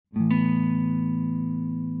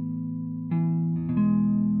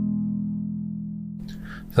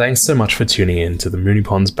Thanks so much for tuning in to the Moonee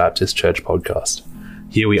Ponds Baptist Church podcast.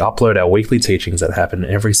 Here we upload our weekly teachings that happen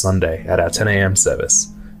every Sunday at our 10 a.m.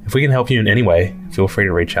 service. If we can help you in any way, feel free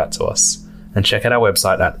to reach out to us. And check out our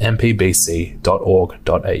website at mpbc.org.au.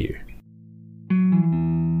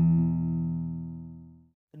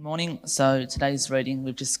 Good morning. So today's reading,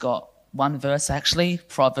 we've just got one verse actually,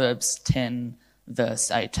 Proverbs 10 verse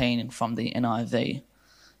 18 from the NIV.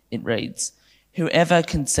 It reads, "Whoever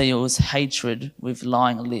conceals hatred with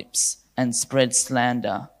lying lips and spreads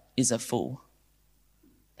slander is a fool."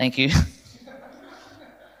 Thank you.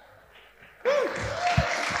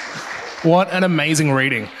 What an amazing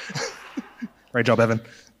reading. Great job, Evan.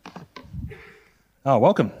 Oh,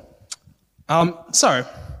 welcome. So,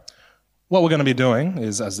 what we're going to be doing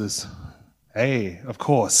is hey, of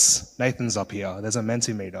course, Nathan's up here. There's a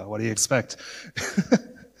Mentimeter. What do you expect?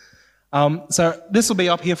 So this will be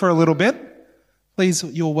up here for a little bit. Please,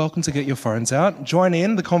 you're welcome to get your phones out. Join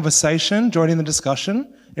in the conversation, join in the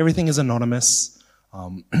discussion. Everything is anonymous.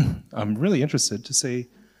 I'm really interested to see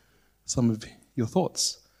some of your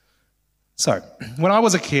thoughts. So, when I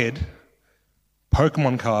was a kid,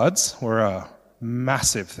 Pokemon cards were a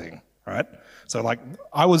massive thing, right? So,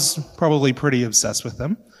 I was probably pretty obsessed with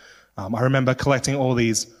them. I remember collecting all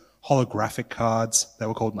these holographic cards. They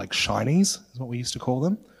were called, shinies, is what we used to call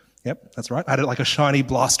them. Yep, that's right. I had a shiny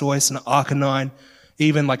Blastoise, an Arcanine,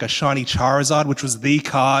 even a shiny Charizard, which was the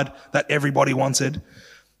card that everybody wanted.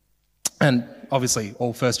 And obviously,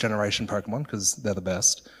 all first-generation Pokemon, because they're the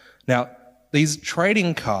best. Now, these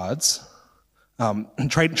trading cards,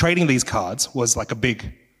 trading these cards was a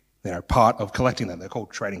big part of collecting them. They're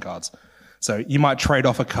called trading cards. So you might trade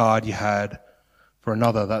off a card you had for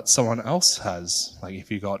another that someone else has.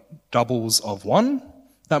 If you got doubles of one,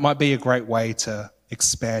 that might be a great way to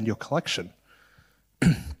expand your collection.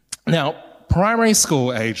 Now, primary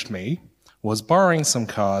school aged me was borrowing some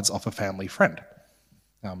cards off a family friend.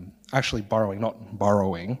 Actually borrowing, not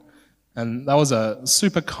borrowing. And that was a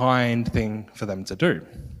super kind thing for them to do.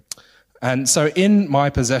 And so in my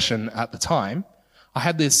possession at the time, I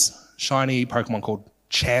had this shiny Pokemon called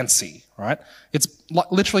Chansey, right? It's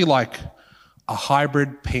literally like a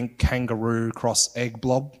hybrid pink kangaroo cross egg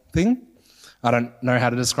blob thing. I don't know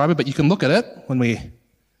how to describe it, but you can look at it when we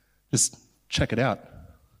just check it out.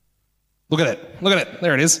 Look at it.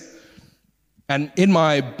 There it is. And in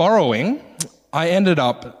my borrowing, I ended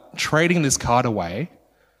up trading this card away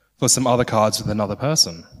for some other cards with another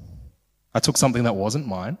person. I took something that wasn't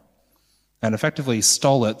mine and effectively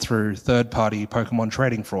stole it through third-party Pokemon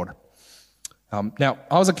trading fraud. Now,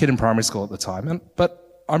 I was a kid in primary school at the time,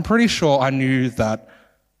 but I'm pretty sure I knew that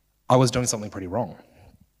I was doing something pretty wrong.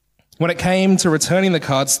 When it came to returning the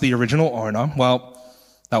cards to the original owner, well,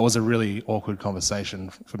 that was a really awkward conversation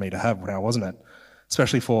for me to have now, wasn't it?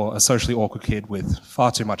 Especially for a socially awkward kid with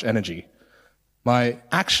far too much energy. My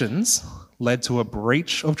actions led to a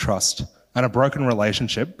breach of trust and a broken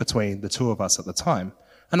relationship between the two of us at the time,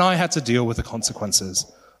 and I had to deal with the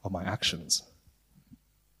consequences of my actions.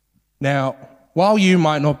 Now, while you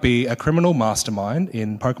might not be a criminal mastermind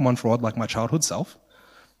in Pokemon fraud like my childhood self,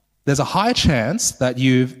 there's a high chance that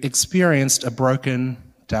you've experienced a broken,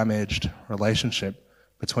 damaged relationship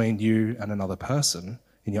between you and another person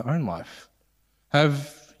in your own life.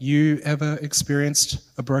 Have you ever experienced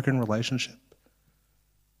a broken relationship?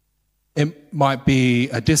 It might be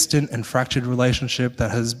a distant and fractured relationship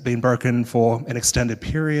that has been broken for an extended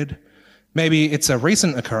period. Maybe it's a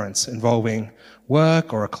recent occurrence involving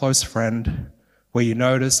work or a close friend where you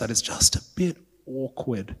notice that it's just a bit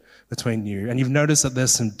awkward between you, and you've noticed that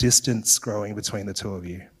there's some distance growing between the two of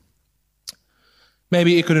you.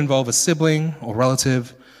 Maybe it could involve a sibling or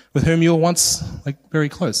relative with whom you were once very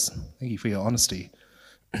close. Thank you for your honesty.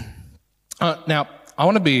 Now, I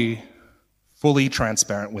want to be fully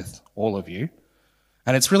transparent with all of you,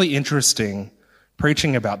 and it's really interesting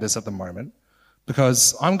preaching about this at the moment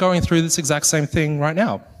because I'm going through this exact same thing right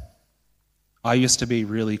now. I used to be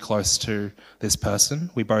really close to this person.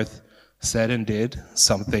 We both said and did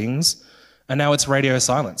some things, and now it's radio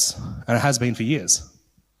silence, and it has been for years.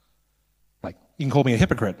 You can call me a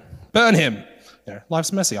hypocrite. Burn him.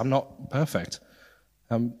 Life's messy. I'm not perfect.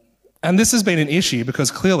 And this has been an issue because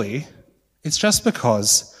clearly it's just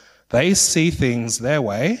because they see things their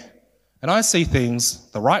way and I see things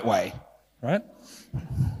the right way, right?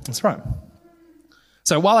 That's right.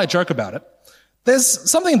 So while I joke about it, there's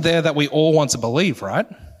something there that we all want to believe, right?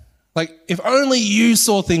 If only you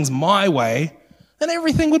saw things my way, then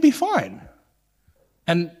everything would be fine.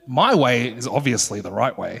 And my way is obviously the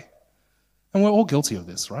right way. And we're all guilty of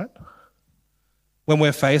this, right? When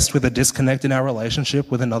we're faced with a disconnect in our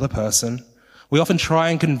relationship with another person, we often try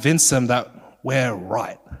and convince them that we're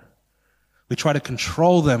right. We try to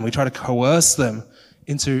control them. We try to coerce them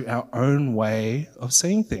into our own way of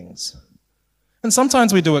seeing things. And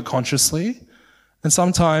sometimes we do it consciously, and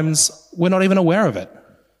sometimes we're not even aware of it.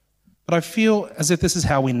 But I feel as if this is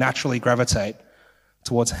how we naturally gravitate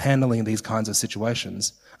towards handling these kinds of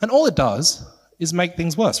situations. And all it does is make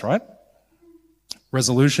things worse, right?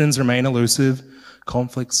 Resolutions remain elusive,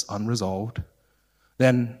 conflicts unresolved.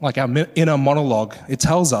 Then, like our inner monologue, it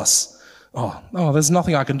tells us, oh, there's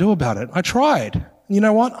nothing I can do about it. I tried. And you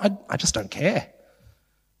know what? I just don't care.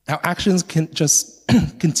 Our actions can just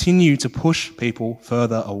continue to push people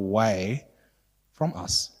further away from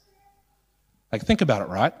us. Like, think about it,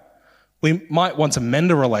 right? We might want to mend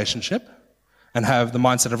a relationship and have the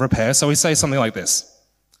mindset of repair, so we say something like this: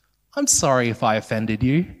 I'm sorry if I offended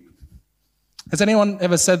you. Has anyone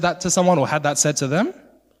ever said that to someone or had that said to them?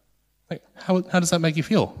 Like, how does that make you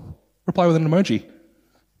feel? Reply with an emoji.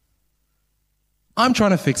 I'm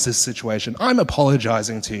trying to fix this situation. I'm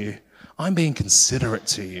apologizing to you. I'm being considerate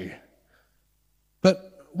to you.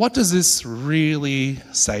 But what does this really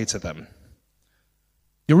say to them?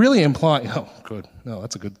 You're really implying, oh, good. No,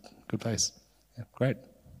 that's a good pace. Yeah, great.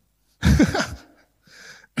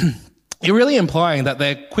 You're really implying that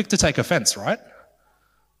they're quick to take offense, right?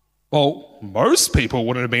 Well, most people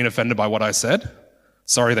wouldn't have been offended by what I said.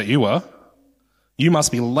 Sorry that you were. You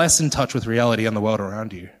must be less in touch with reality and the world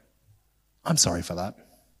around you. I'm sorry for that.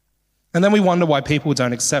 And then we wonder why people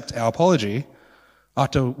don't accept our apology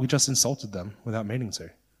after we just insulted them without meaning to.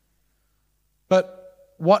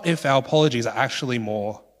 But what if our apologies are actually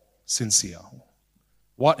more sincere?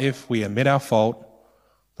 What if we admit our fault,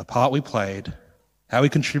 the part we played, how we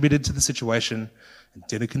contributed to the situation, and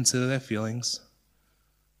didn't consider their feelings?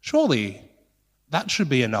 Surely that should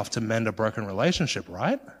be enough to mend a broken relationship,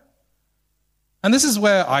 right? And this is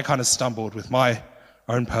where I kind of stumbled with my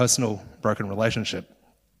own personal broken relationship.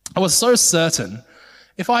 I was so certain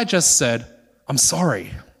if I just said, I'm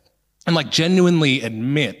sorry, and like genuinely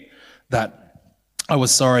admit that I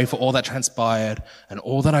was sorry for all that transpired and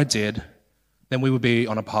all that I did, then we would be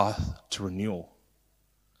on a path to renewal.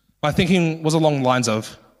 My thinking was along the lines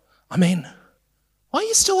of, why are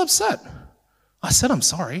you still upset? I said I'm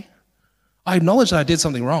sorry. I acknowledge that I did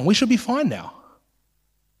something wrong. We should be fine now.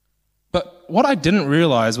 But what I didn't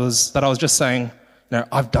realize was that I was just saying,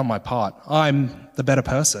 I've done my part. I'm the better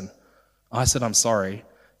person. I said I'm sorry.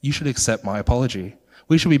 You should accept my apology.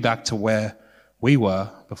 We should be back to where we were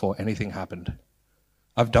before anything happened.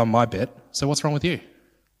 I've done my bit, so what's wrong with you?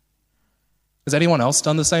 Has anyone else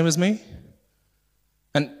done the same as me?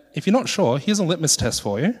 And if you're not sure, here's a litmus test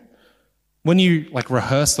for you. When you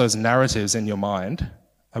rehearse those narratives in your mind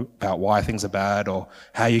about why things are bad or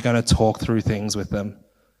how you're going to talk through things with them,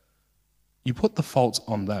 you put the fault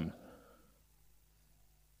on them.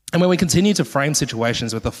 And when we continue to frame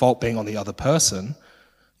situations with the fault being on the other person,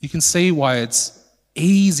 you can see why it's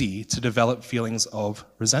easy to develop feelings of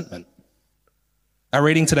resentment. Our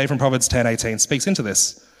reading today from Proverbs 10:18 speaks into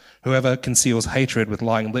this. Whoever conceals hatred with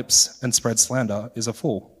lying lips and spreads slander is a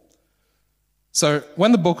fool. So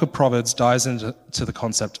when the book of Proverbs dives into the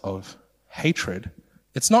concept of hatred,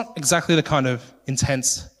 it's not exactly the kind of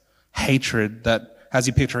intense hatred that has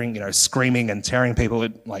you picturing, screaming and tearing people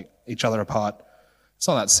each other apart. It's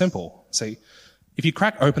not that simple. See, if you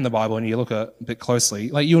crack open the Bible and you look a bit closely,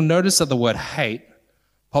 you'll notice that the word hate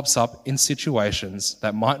pops up in situations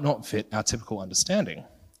that might not fit our typical understanding.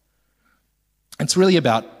 It's really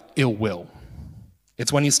about ill will.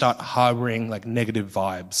 It's when you start harboring negative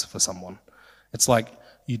vibes for someone. It's like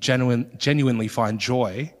you genuinely find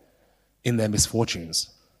joy in their misfortunes.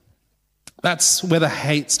 That's where the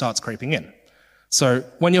hate starts creeping in. So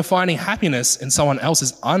when you're finding happiness in someone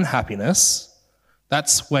else's unhappiness,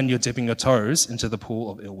 that's when you're dipping your toes into the pool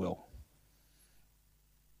of ill will.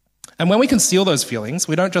 And when we conceal those feelings,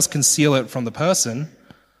 we don't just conceal it from the person,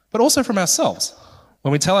 but also from ourselves.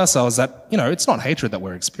 When we tell ourselves that, it's not hatred that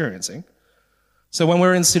we're experiencing. So when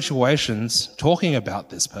we're in situations talking about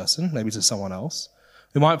this person, maybe to someone else,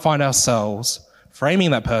 we might find ourselves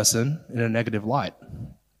framing that person in a negative light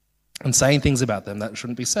and saying things about them that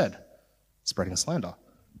shouldn't be said, spreading slander.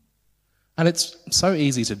 And it's so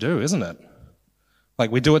easy to do, isn't it?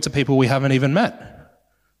 We do it to people we haven't even met.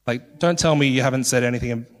 Don't tell me you haven't said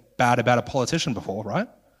anything bad about a politician before, right?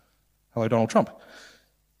 Hello, Donald Trump.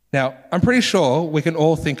 Now, I'm pretty sure we can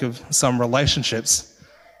all think of some relationships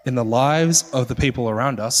in the lives of the people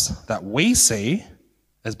around us that we see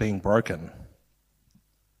as being broken.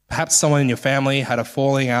 Perhaps someone in your family had a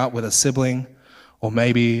falling out with a sibling or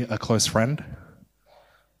maybe a close friend.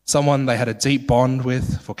 Someone they had a deep bond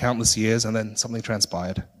with for countless years and then something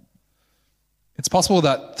transpired. It's possible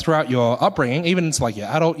that throughout your upbringing, even into like your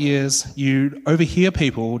adult years, you overhear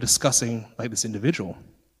people discussing like this individual.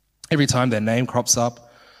 Every time their name crops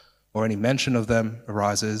up or any mention of them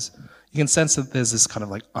arises, you can sense that there's this kind of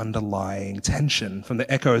like underlying tension from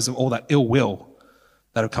the echoes of all that ill will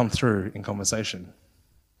that have come through in conversation.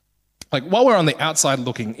 Like while we're on the outside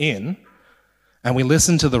looking in and we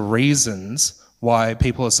listen to the reasons why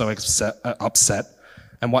people are so upset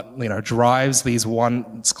and what drives these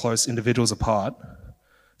once close individuals apart,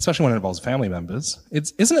 especially when it involves family members,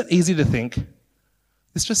 isn't it easy to think,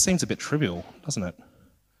 this just seems a bit trivial, doesn't it?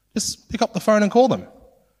 Just pick up the phone and call them.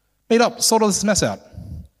 Meet up, sort all this mess out.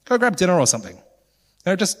 Go grab dinner or something.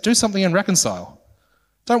 Just do something and reconcile.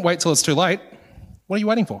 Don't wait till it's too late. What are you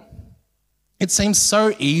waiting for? It seems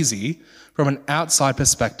so easy from an outside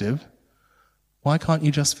perspective. Why can't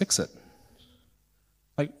you just fix it?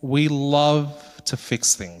 Like, we love to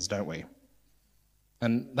fix things, don't we?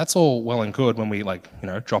 And that's all well and good when we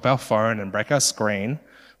drop our phone and break our screen.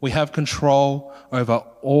 We have control over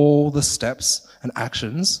all the steps and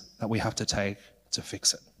actions that we have to take to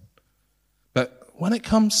fix it. But when it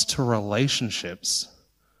comes to relationships,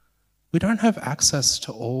 we don't have access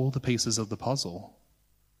to all the pieces of the puzzle.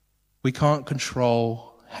 We can't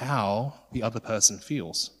control how the other person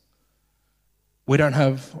feels. We don't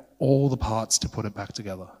have all the parts to put it back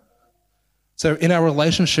together. So in our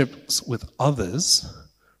relationships with others,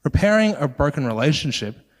 repairing a broken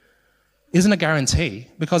relationship isn't a guarantee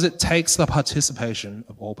because it takes the participation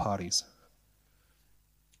of all parties.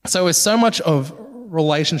 So if so much of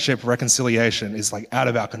relationship reconciliation is out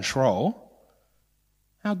of our control,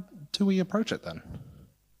 how do we approach it then?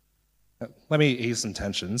 Let me ease some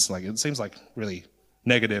tensions. It seems really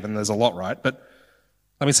negative and there's a lot, right? But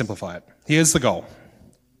let me simplify it. Here's the goal.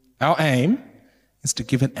 Our aim is to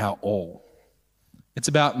give it our all. It's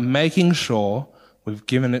about making sure we've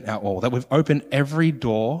given it our all, that we've opened every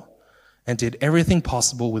door and did everything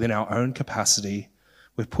possible within our own capacity.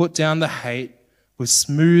 We've put down the hate. We've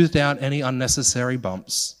smoothed out any unnecessary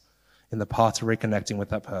bumps in the path to reconnecting with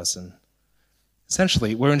that person.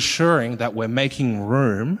 Essentially, we're ensuring that we're making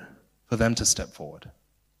room for them to step forward.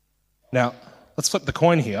 Now, let's flip the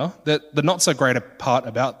coin here. The not so great part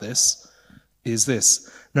about this is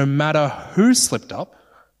this. No matter who slipped up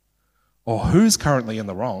or who's currently in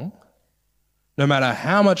the wrong, no matter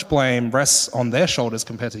how much blame rests on their shoulders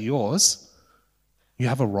compared to yours, you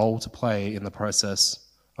have a role to play in the process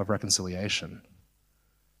of reconciliation.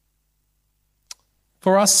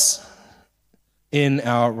 For us, in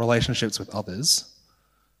our relationships with others,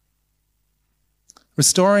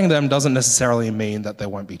 restoring them doesn't necessarily mean that there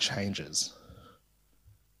won't be changes.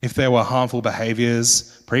 If there were harmful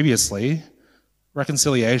behaviors previously,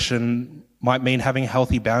 reconciliation might mean having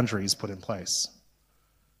healthy boundaries put in place.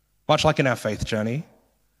 Much like in our faith journey,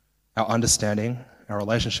 our understanding, our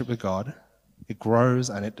relationship with God, it grows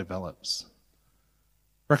and it develops.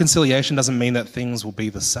 Reconciliation doesn't mean that things will be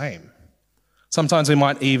the same. Sometimes we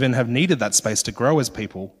might even have needed that space to grow as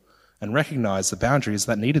people and recognize the boundaries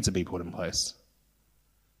that needed to be put in place.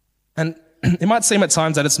 And it might seem at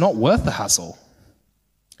times that it's not worth the hassle.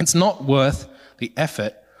 It's not worth the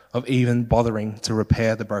effort of even bothering to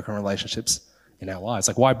repair the broken relationships in our lives.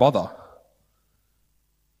 Why bother?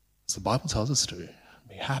 As the Bible tells us to.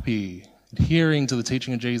 Be happy, adhering to the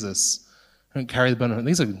teaching of Jesus. Don't carry the burden.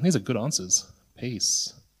 These are good answers.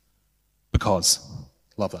 Peace. Because.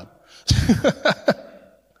 Love that.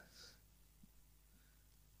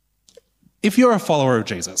 If you're a follower of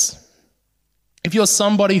Jesus, if you're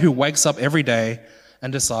somebody who wakes up every day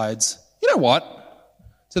and decides, you know what?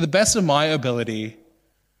 To the best of my ability,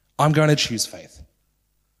 I'm going to choose faith.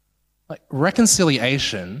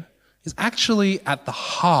 Reconciliation is actually at the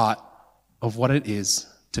heart of what it is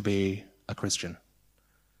to be a Christian.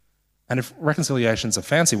 And if reconciliation is a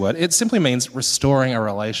fancy word, it simply means restoring a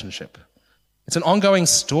relationship. It's an ongoing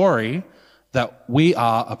story that we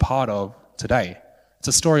are a part of today. It's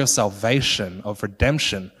a story of salvation, of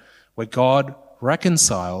redemption, where God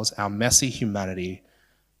reconciles our messy humanity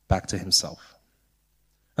back to himself.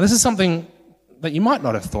 And this is something that you might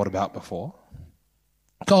not have thought about before.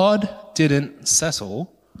 God didn't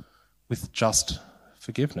settle with just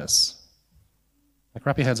forgiveness.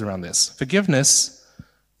 Wrap your heads around this. Forgiveness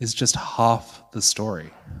is just half the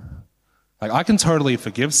story. I can totally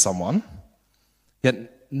forgive someone,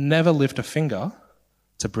 yet never lift a finger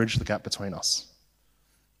to bridge the gap between us.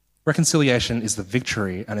 Reconciliation is the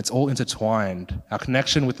victory, and it's all intertwined. Our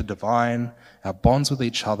connection with the divine, our bonds with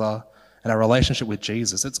each other, and our relationship with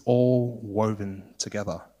Jesus, it's all woven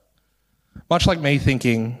together. Much like me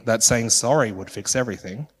thinking that saying sorry would fix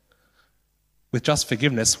everything, with just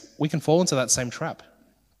forgiveness, we can fall into that same trap.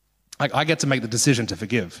 Like, I get to make the decision to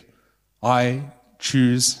forgive. I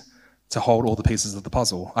choose to hold all the pieces of the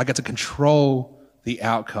puzzle. I get to control the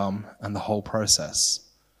outcome and the whole process.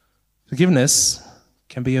 Forgiveness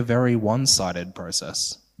can be a very one-sided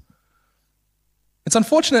process. It's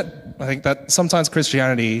unfortunate, I think, that sometimes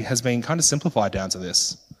Christianity has been kind of simplified down to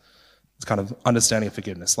this. It's kind of understanding of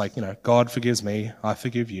forgiveness. Like, God forgives me, I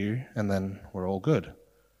forgive you, and then we're all good.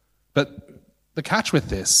 But the catch with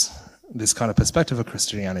this kind of perspective of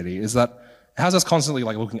Christianity is that it has us constantly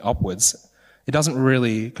looking upwards. It doesn't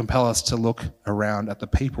really compel us to look around at the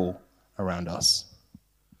people around us.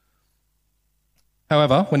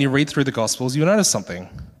 However, when you read through the Gospels, you'll notice something.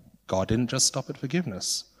 God didn't just stop at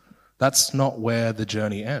forgiveness. That's not where the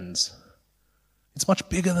journey ends. It's much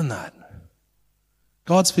bigger than that.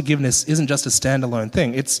 God's forgiveness isn't just a standalone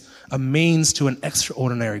thing. It's a means to an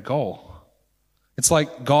extraordinary goal. It's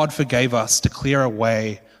like God forgave us to clear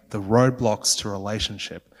away the roadblocks to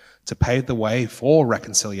relationship, to pave the way for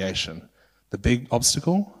reconciliation. The big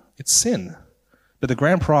obstacle, it's sin. But the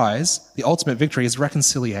grand prize, the ultimate victory, is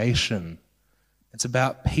reconciliation. It's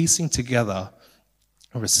about piecing together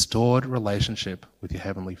a restored relationship with your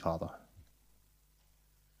Heavenly Father.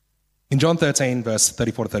 In John 13, verse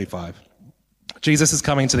 34 to 35, Jesus is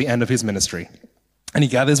coming to the end of his ministry, and he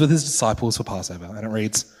gathers with his disciples for Passover, and it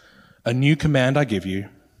reads, "A new command I give you,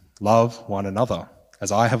 love one another.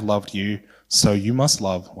 As I have loved you, so you must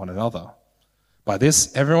love one another. By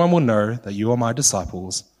this, everyone will know that you are my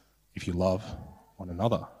disciples if you love one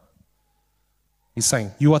another." He's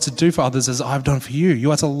saying, you are to do for others as I've done for you.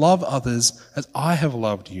 You are to love others as I have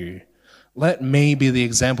loved you. Let me be the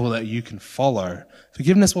example that you can follow.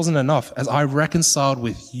 Forgiveness wasn't enough. As I reconciled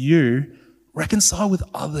with you, reconcile with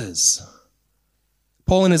others.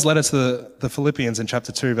 Paul, in his letter to the Philippians in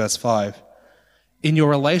chapter 2, verse 5, in your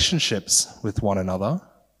relationships with one another,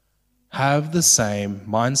 have the same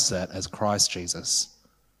mindset as Christ Jesus.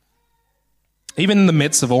 Even in the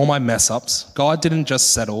midst of all my mess-ups, God didn't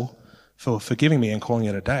just settle for forgiving me and calling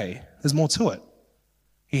it a day. There's more to it.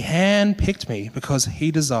 He handpicked me because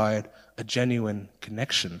he desired a genuine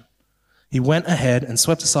connection. He went ahead and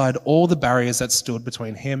swept aside all the barriers that stood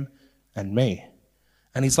between him and me.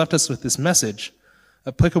 And he's left us with this message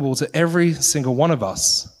applicable to every single one of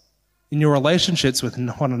us. In your relationships with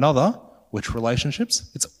one another, which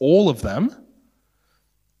relationships? It's all of them.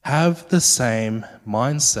 Have the same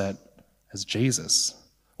mindset as Jesus,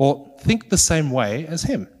 or think the same way as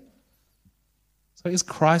him. So is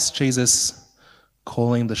Christ Jesus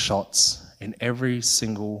calling the shots in every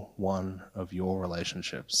single one of your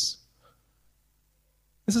relationships?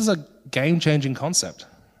 This is a game-changing concept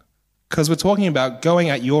because we're talking about going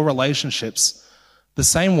at your relationships the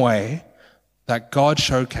same way that God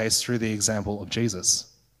showcased through the example of Jesus.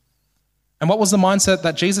 And what was the mindset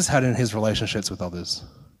that Jesus had in his relationships with others?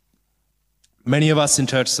 Many of us in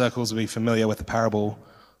church circles will be familiar with the parable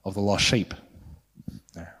of the lost sheep.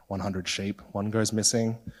 100 sheep, one goes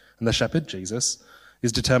missing, and the shepherd, Jesus,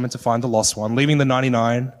 is determined to find the lost one, leaving the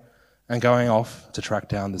 99 and going off to track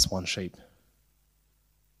down this one sheep.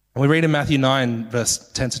 And we read in Matthew 9,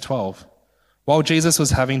 verse 10 to 12, while Jesus was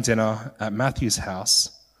having dinner at Matthew's house,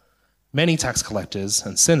 many tax collectors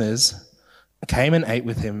and sinners came and ate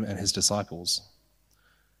with him and his disciples.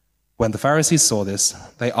 When the Pharisees saw this,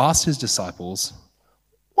 they asked his disciples,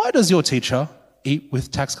 "Why does your teacher eat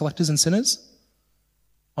with tax collectors and sinners?"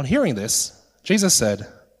 On hearing this, Jesus said,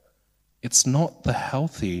 "It's not the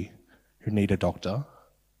healthy who need a doctor,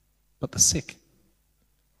 but the sick."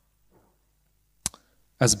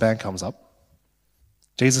 As the band comes up,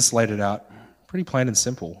 Jesus laid it out pretty plain and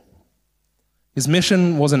simple. His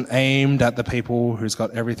mission wasn't aimed at the people who's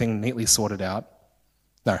got everything neatly sorted out.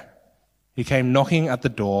 No, he came knocking at the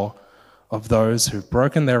door of those who've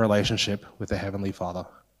broken their relationship with their Heavenly Father.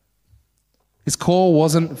 His call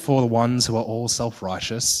wasn't for the ones who are all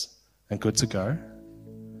self-righteous and good to go.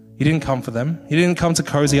 He didn't come for them. He didn't come to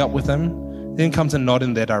cozy up with them. He didn't come to nod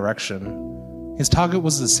in their direction. His target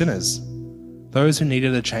was the sinners, those who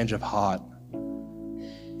needed a change of heart.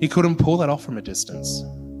 He couldn't pull that off from a distance.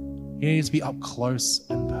 He needed to be up close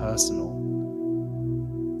and personal.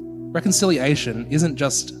 Reconciliation isn't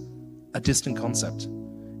just a distant concept.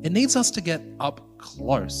 It needs us to get up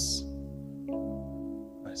close.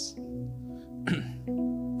 Nice.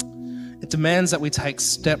 It demands that we take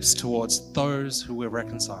steps towards those who we're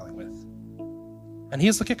reconciling with. And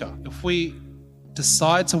here's the kicker. If we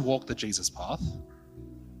decide to walk the Jesus path,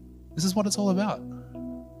 this is what it's all about.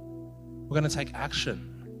 We're going to take action.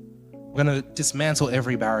 We're going to dismantle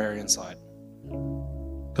every barrier inside.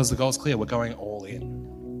 Because the goal's clear. We're going all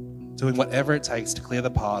in. Doing whatever it takes to clear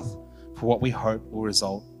the path for what we hope will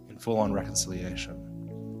result in full-on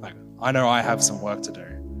reconciliation. Like, I know I have some work to do,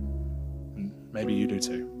 and maybe you do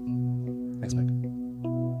too.